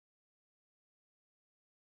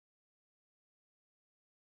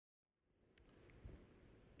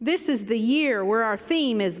This is the year where our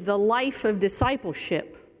theme is the life of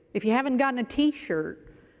discipleship. If you haven't gotten a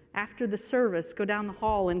t-shirt after the service, go down the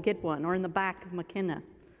hall and get one, or in the back of McKenna.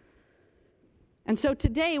 And so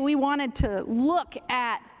today we wanted to look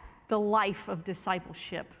at the life of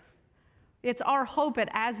discipleship. It's our hope at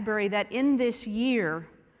Asbury that in this year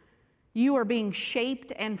you are being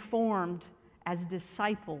shaped and formed as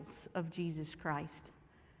disciples of Jesus Christ.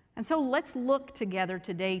 And so let's look together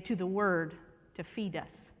today to the Word to feed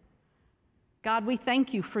us. God, we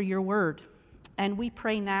thank you for your Word, and we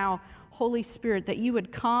pray now, Holy Spirit, that you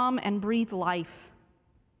would come and breathe life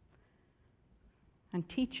and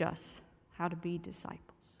teach us how to be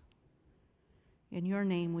disciples. In your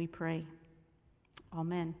name we pray.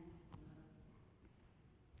 Amen.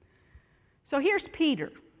 So here's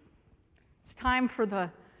Peter. It's time for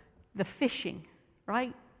the fishing,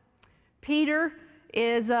 right? Peter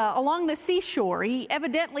is along the seashore. He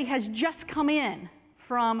evidently has just come in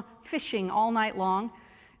from fishing all night long.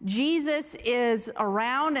 Jesus is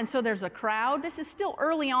around, and so there's a crowd. This is still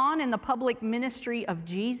early on in the public ministry of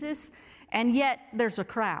Jesus, and yet there's a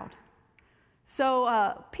crowd.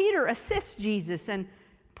 So Peter assists Jesus and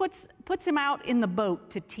puts him out in the boat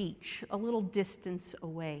to teach a little distance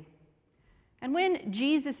away. And when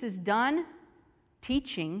Jesus is done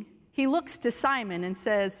teaching, he looks to Simon and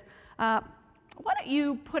says, why don't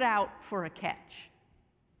you put out for a catch?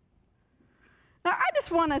 Now, I just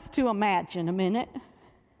want us to imagine a minute.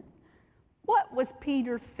 What was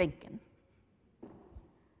Peter thinking?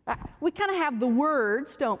 We kind of have the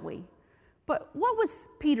words, don't we? But what was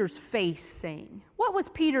Peter's face saying? What was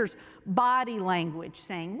Peter's body language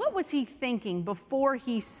saying? What was he thinking before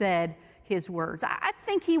he said his words? I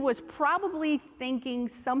think he was probably thinking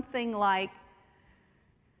something like,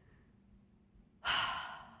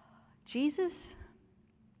 Jesus,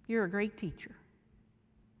 you're a great teacher,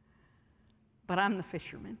 but I'm the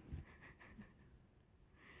fisherman.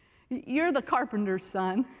 You're the carpenter's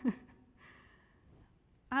son.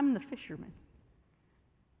 I'm the fisherman.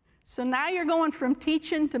 So now you're going from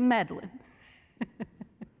teaching to meddling.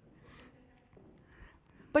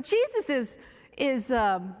 But Jesus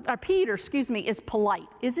Peter, is polite,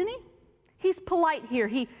 isn't he? He's polite here.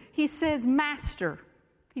 He says, Master.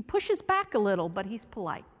 He pushes back a little, but he's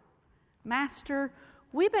polite. Master,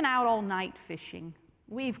 we've been out all night fishing.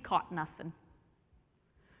 We've caught nothing.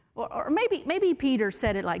 Or maybe Peter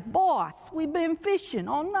said it like, Boss, we've been fishing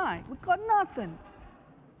all night. We caught nothing.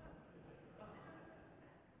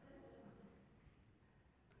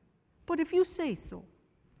 But if you say so,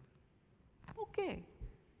 okay.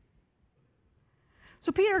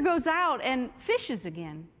 So Peter goes out and fishes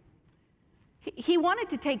again. He wanted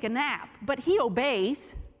to take a nap, but he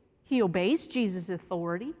obeys. He obeys Jesus'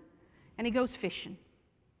 authority, and he goes fishing.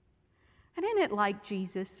 And isn't it like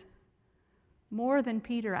Jesus? More than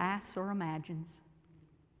Peter asks or imagines.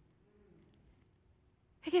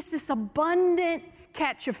 He gets this abundant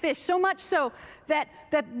catch of fish, so much so that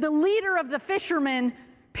the leader of the fishermen,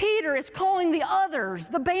 Peter, is calling the others,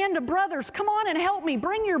 the band of brothers, come on and help me,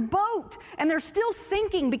 bring your boat. And they're still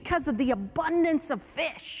sinking because of the abundance of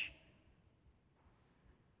fish.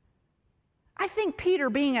 I think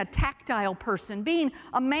Peter, being a tactile person, being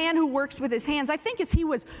a man who works with his hands, I think as he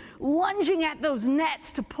was lunging at those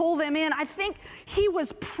nets to pull them in, I think he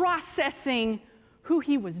was processing who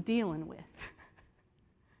he was dealing with.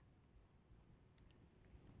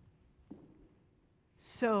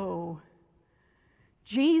 So,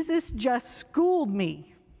 Jesus just schooled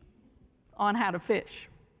me on how to fish.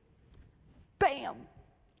 Bam!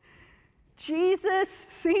 Jesus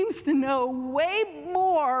seems to know way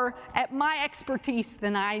more at my expertise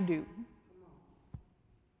than I do.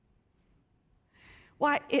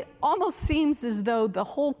 Why, it almost seems as though the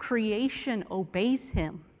whole creation obeys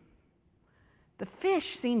him. The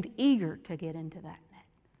fish seemed eager to get into that net.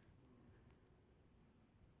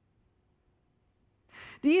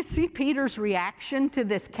 Do you see Peter's reaction to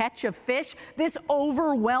this catch of fish, this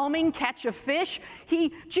overwhelming catch of fish?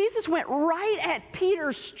 Jesus went right at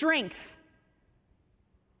Peter's strength.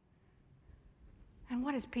 And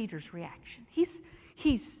what is Peter's reaction? He's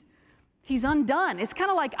undone. It's kind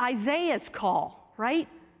of like Isaiah's call, right?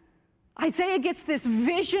 Isaiah gets this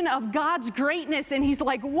vision of God's greatness, and he's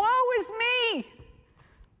like, woe is me!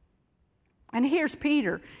 And here's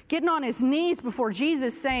Peter getting on his knees before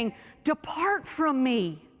Jesus saying, depart from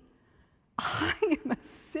me. I am a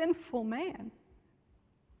sinful man.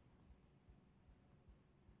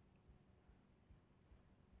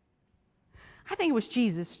 I think it was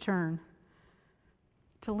Jesus' turn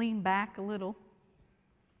to lean back a little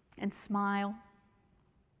and smile.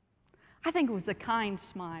 I think it was a kind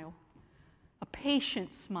smile, a patient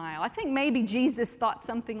smile. I think maybe Jesus thought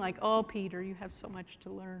something like, "Oh, Peter, you have so much to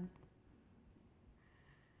learn."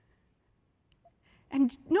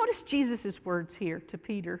 And notice Jesus' words here to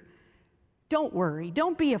Peter. Don't worry.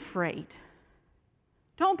 Don't be afraid.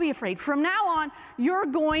 Don't be afraid. From now on, you're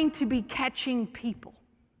going to be catching people.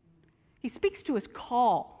 He speaks to his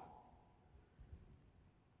call.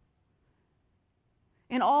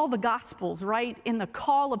 In all the Gospels, right, in the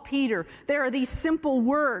call of Peter, there are these simple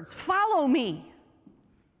words: follow me.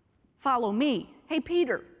 Follow me. Hey,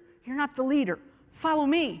 Peter, you're not the leader. Follow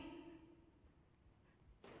me.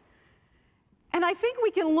 And I think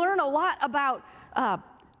we can learn a lot about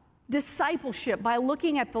discipleship by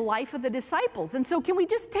looking at the life of the disciples. And so can we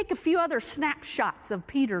just take a few other snapshots of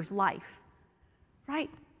Peter's life, right?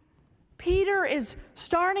 Peter is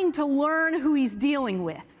starting to learn who he's dealing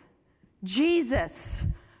with. Jesus,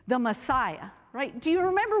 the Messiah, right? Do you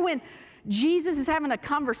remember when Jesus is having a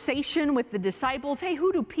conversation with the disciples? Hey,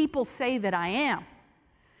 who do people say that I am?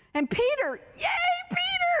 And Peter, yay,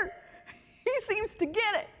 Peter! He seems to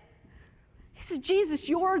get it. He says, Jesus,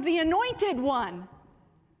 you're the anointed one,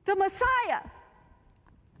 the Messiah.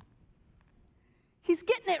 He's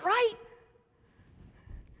getting it right.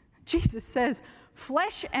 Jesus says,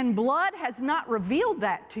 flesh and blood has not revealed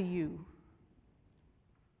that to you.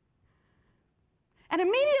 And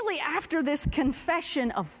immediately after this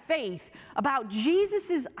confession of faith about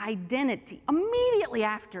Jesus' identity, immediately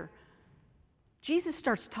after, Jesus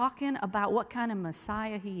starts talking about what kind of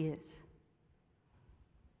Messiah he is.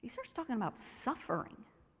 He starts talking about suffering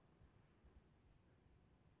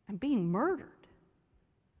and being murdered.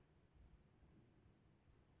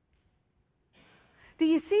 Do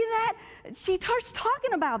you see that? She starts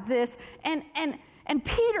talking about this, and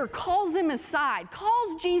Peter calls him aside,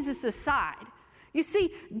 calls Jesus aside. You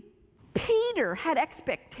see, Peter had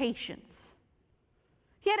expectations.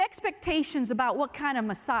 He had expectations about what kind of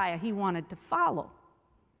Messiah he wanted to follow.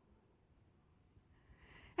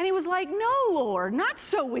 And he was like, no, Lord, not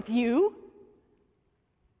so with you.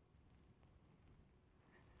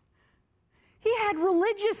 He had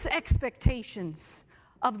religious expectations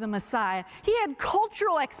of the Messiah. He had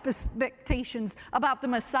cultural expectations about the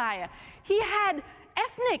Messiah. He had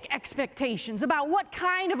ethnic expectations about what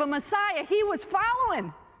kind of a Messiah he was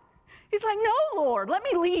following. He's like, no, Lord, let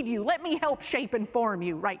me lead you. Let me help shape and form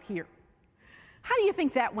you right here. How do you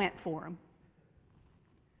think that went for him?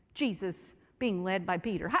 Jesus being led by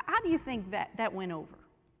Peter. How do you think that went over?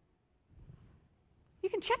 You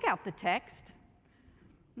can check out the text.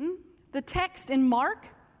 The text in Mark,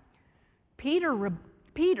 Jesus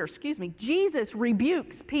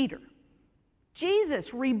rebukes Peter.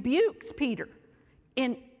 Jesus rebukes Peter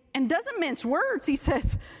and doesn't mince words. He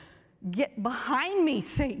says, "Get behind me,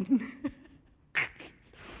 Satan."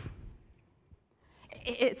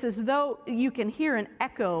 It's as though you can hear an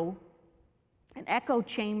echo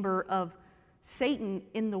chamber of Satan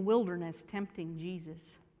in the wilderness tempting Jesus,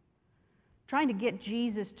 trying to get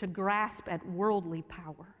Jesus to grasp at worldly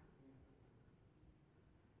power.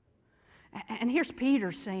 And here's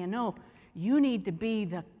Peter saying, no, you need to be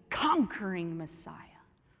the conquering Messiah.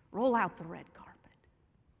 Roll out the red carpet,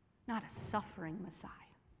 not a suffering Messiah.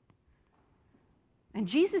 And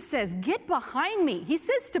Jesus says, get behind me. He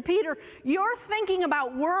says to Peter, you're thinking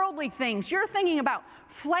about worldly things. You're thinking about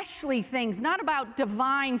fleshly things, not about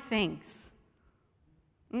divine things.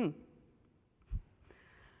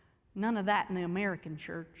 None of that in the American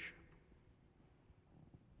church.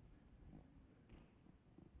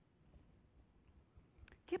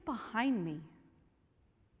 Get behind me.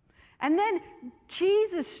 And then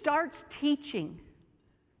Jesus starts teaching,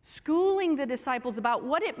 schooling the disciples about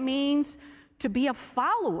what it means to be a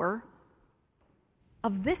follower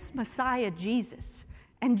of this Messiah, Jesus.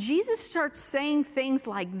 And Jesus starts saying things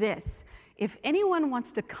like this: if anyone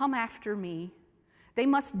wants to come after me, they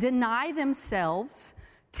must deny themselves,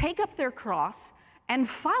 take up their cross, and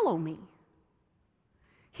follow me.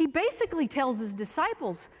 He basically tells his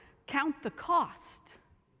disciples, count the cost.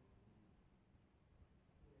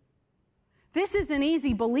 This isn't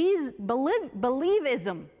easy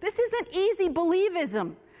believism. This isn't easy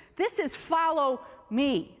believism. This is follow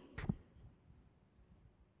me.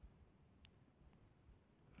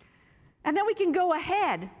 And then we can go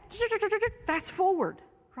ahead, fast forward,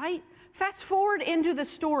 right? Fast forward into the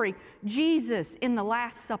story, Jesus in the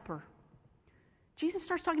Last Supper. Jesus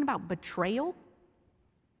starts talking about betrayal.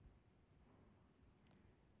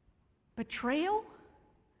 Betrayal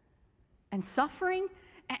and suffering.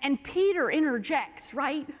 And Peter interjects,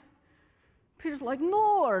 right? Peter's like,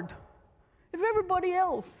 Lord, if everybody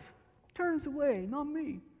else turns away, not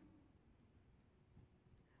me.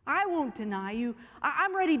 I won't deny you.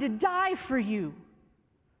 I'm ready to die for you.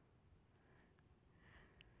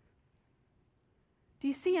 Do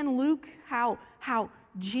you see in Luke how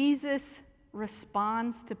Jesus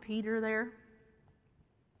responds to Peter there?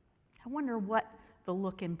 I wonder what the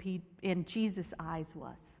look in Jesus' eyes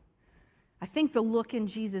was. I think the look in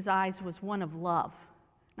Jesus' eyes was one of love,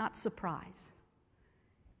 not surprise.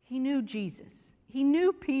 He knew Jesus. He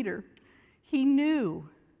knew Peter. He knew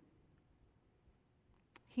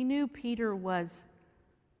Peter was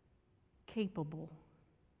capable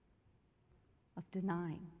of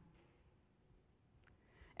denying.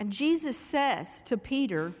 And Jesus says to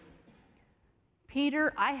Peter,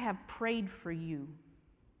 Peter, I have prayed for you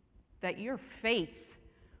that your faith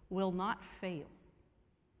will not fail.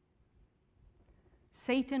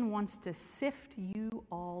 Satan wants to sift you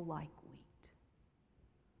all like wheat,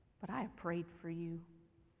 but I have prayed for you.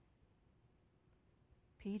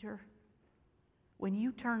 Peter, when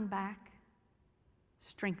you turn back,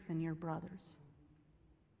 strengthen your brothers.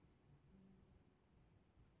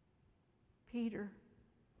 Peter,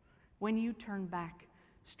 when you turn back,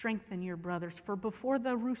 strengthen your brothers. For before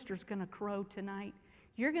the rooster's going to crow tonight,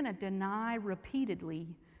 you're going to deny repeatedly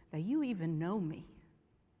that you even know me.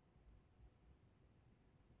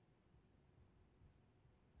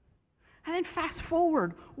 And then fast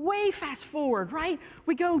forward, way fast forward, right?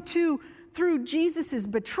 We go through Jesus'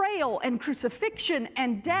 betrayal and crucifixion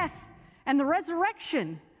and death and the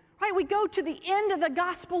resurrection, right? We go to the end of the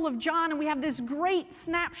Gospel of John and we have this great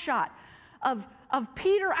snapshot of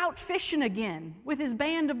Peter out fishing again with his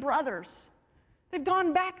band of brothers. They've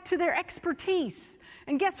gone back to their expertise.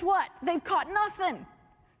 And guess what? They've caught nothing.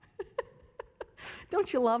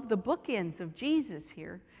 Don't you love the bookends of Jesus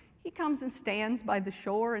here? He comes and stands by the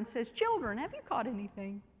shore and says, children, have you caught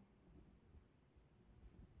anything?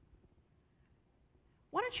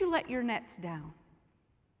 Why don't you let your nets down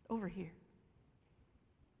over here?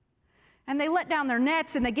 And they let down their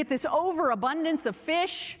nets and they get this overabundance of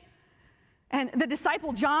fish. And the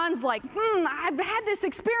disciple John's like, I've had this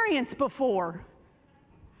experience before.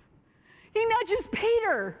 He nudges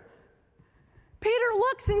Peter. Peter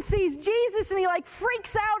looks and sees Jesus and he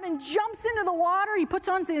freaks out and jumps into the water. He puts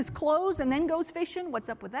on his clothes and then goes fishing. What's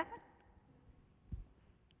up with that?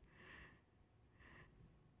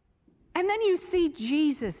 And then you see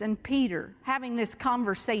Jesus and Peter having this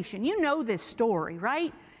conversation. You know this story,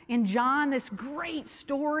 right? In John, this great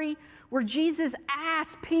story where Jesus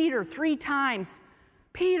asked Peter 3 times,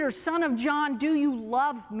 Peter, son of John, do you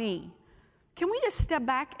love me? Can we just step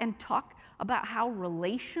back and talk about how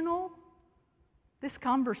relational this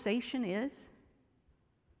conversation is?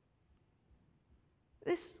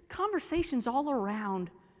 This conversation's all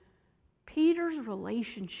around Peter's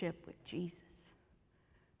relationship with Jesus,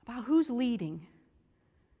 about who's leading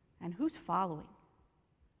and who's following.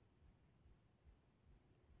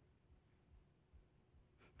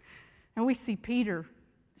 And we see Peter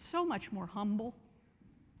so much more humble.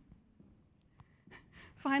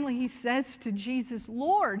 Finally, he says to Jesus,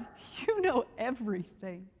 Lord, you know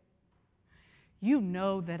everything. You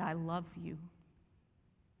know that I love you.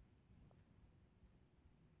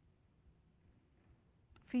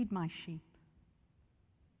 Feed my sheep.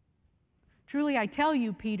 Truly, I tell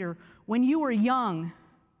you, Peter, when you were young,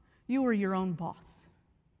 you were your own boss.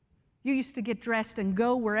 You used to get dressed and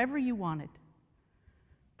go wherever you wanted.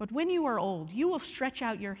 But when you are old, you will stretch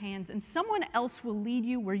out your hands, and someone else will lead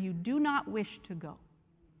you where you do not wish to go.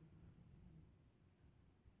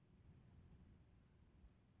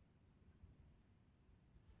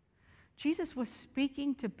 Jesus was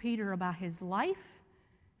speaking to Peter about his life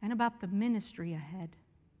and about the ministry ahead.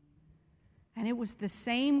 And it was the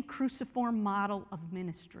same cruciform model of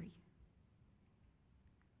ministry.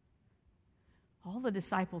 All the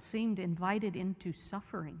disciples seemed invited into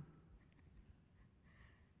suffering.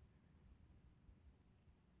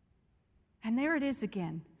 And there it is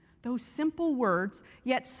again, those simple words,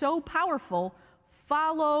 yet so powerful,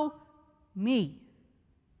 follow me.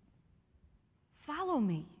 Follow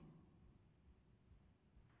me.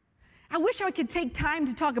 I wish I could take time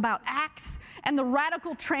to talk about Acts and the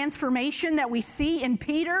radical transformation that we see in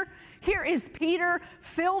Peter. Here is Peter,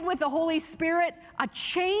 filled with the Holy Spirit, a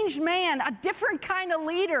changed man, a different kind of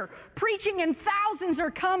leader, preaching and thousands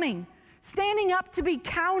are coming, standing up to be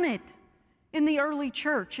counted in the early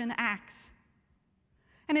church in Acts.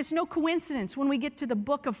 And it's no coincidence when we get to the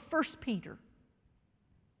book of 1 Peter,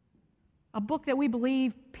 a book that we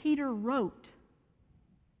believe Peter wrote.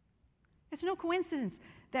 It's no coincidence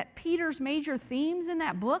that Peter's major themes in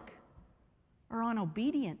that book are on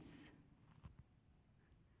obedience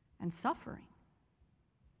and suffering.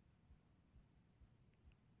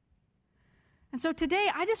 And so today,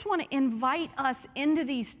 I just want to invite us into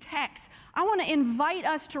these texts. I want to invite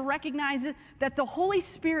us to recognize that the Holy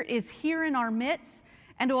Spirit is here in our midst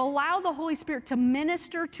and to allow the Holy Spirit to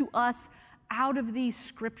minister to us out of these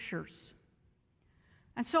scriptures.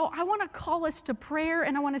 And so I want to call us to prayer,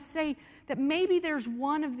 and I want to say that maybe there's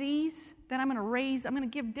one of these that I'm going to raise. I'm going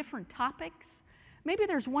to give different topics. Maybe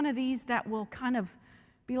there's one of these that will kind of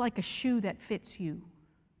be like a shoe that fits you.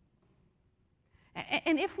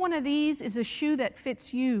 And if one of these is a shoe that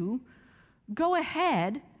fits you, go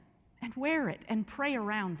ahead and wear it and pray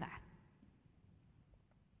around that.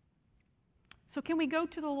 So can we go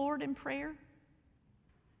to the Lord in prayer?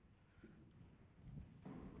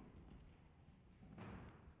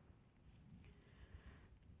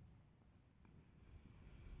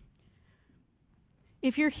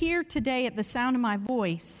 If you're here today at the sound of my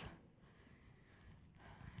voice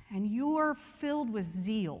and you're filled with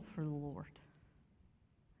zeal for the Lord,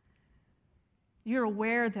 you're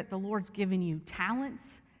aware that the Lord's given you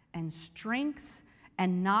talents and strengths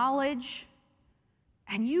and knowledge,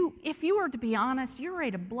 and if you were to be honest, you're ready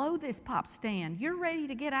to blow this pop stand. You're ready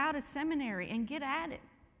to get out of seminary and get at it.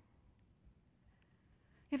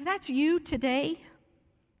 If that's you today,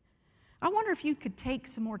 I wonder if you could take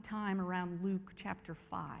some more time around Luke chapter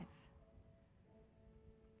 5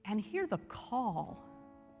 and hear the call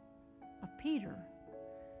of Peter.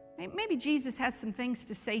 Maybe Jesus has some things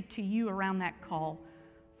to say to you around that call.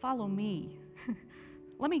 Follow me.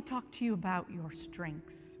 Let me talk to you about your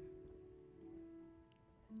strengths.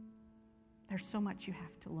 There's so much you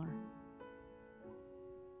have to learn.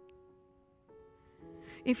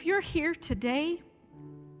 If you're here today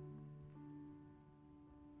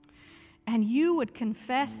and you would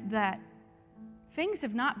confess that things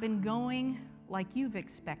have not been going like you've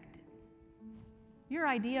expected, your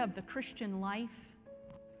idea of the Christian life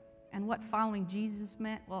and what following Jesus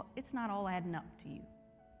meant, well, it's not all adding up to you.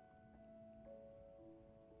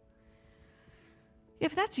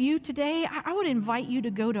 If that's you today, I would invite you to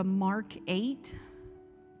go to Mark 8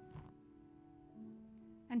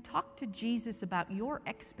 and talk to Jesus about your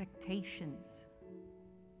expectations.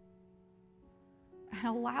 And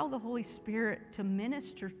allow the Holy Spirit to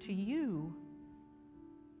minister to you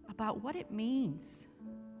about what it means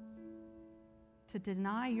to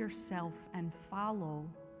deny yourself and follow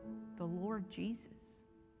the Lord Jesus.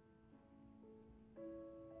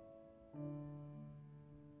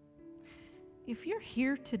 If you're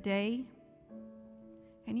here today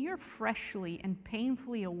and you're freshly and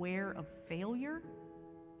painfully aware of failure,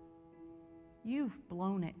 you've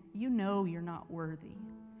blown it. You know you're not worthy.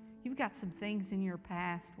 You've got some things in your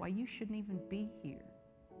past why you shouldn't even be here.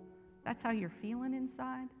 That's how you're feeling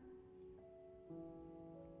inside.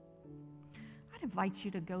 I'd invite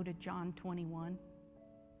you to go to John 21.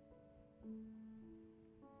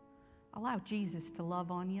 Allow Jesus to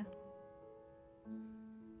love on you.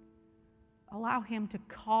 Allow Him to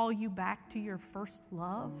call you back to your first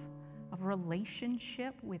love of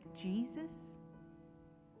relationship with Jesus.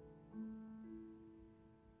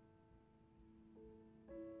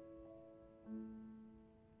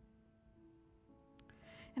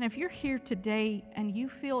 And if you're here today and you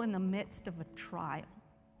feel in the midst of a trial,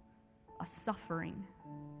 a suffering,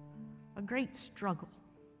 a great struggle,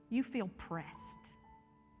 you feel pressed,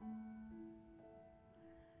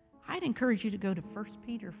 I'd encourage you to go to 1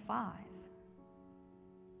 Peter 5.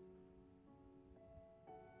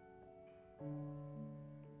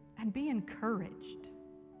 And be encouraged.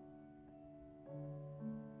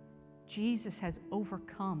 Jesus has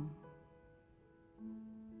overcome.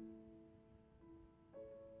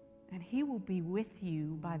 And He will be with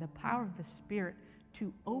you by the power of the Spirit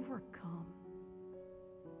to overcome.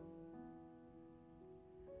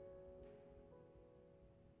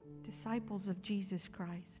 Disciples of Jesus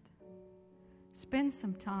Christ, spend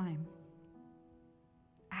some time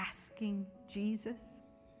asking Jesus,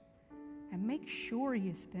 and make sure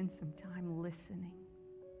you spend some time listening.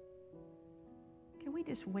 Can we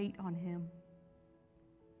just wait on Him?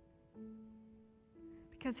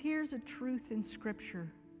 Because here's a truth in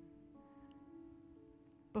Scripture.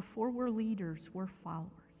 Before we're leaders, we're followers.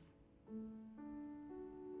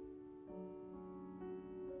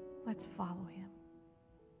 Let's follow Him.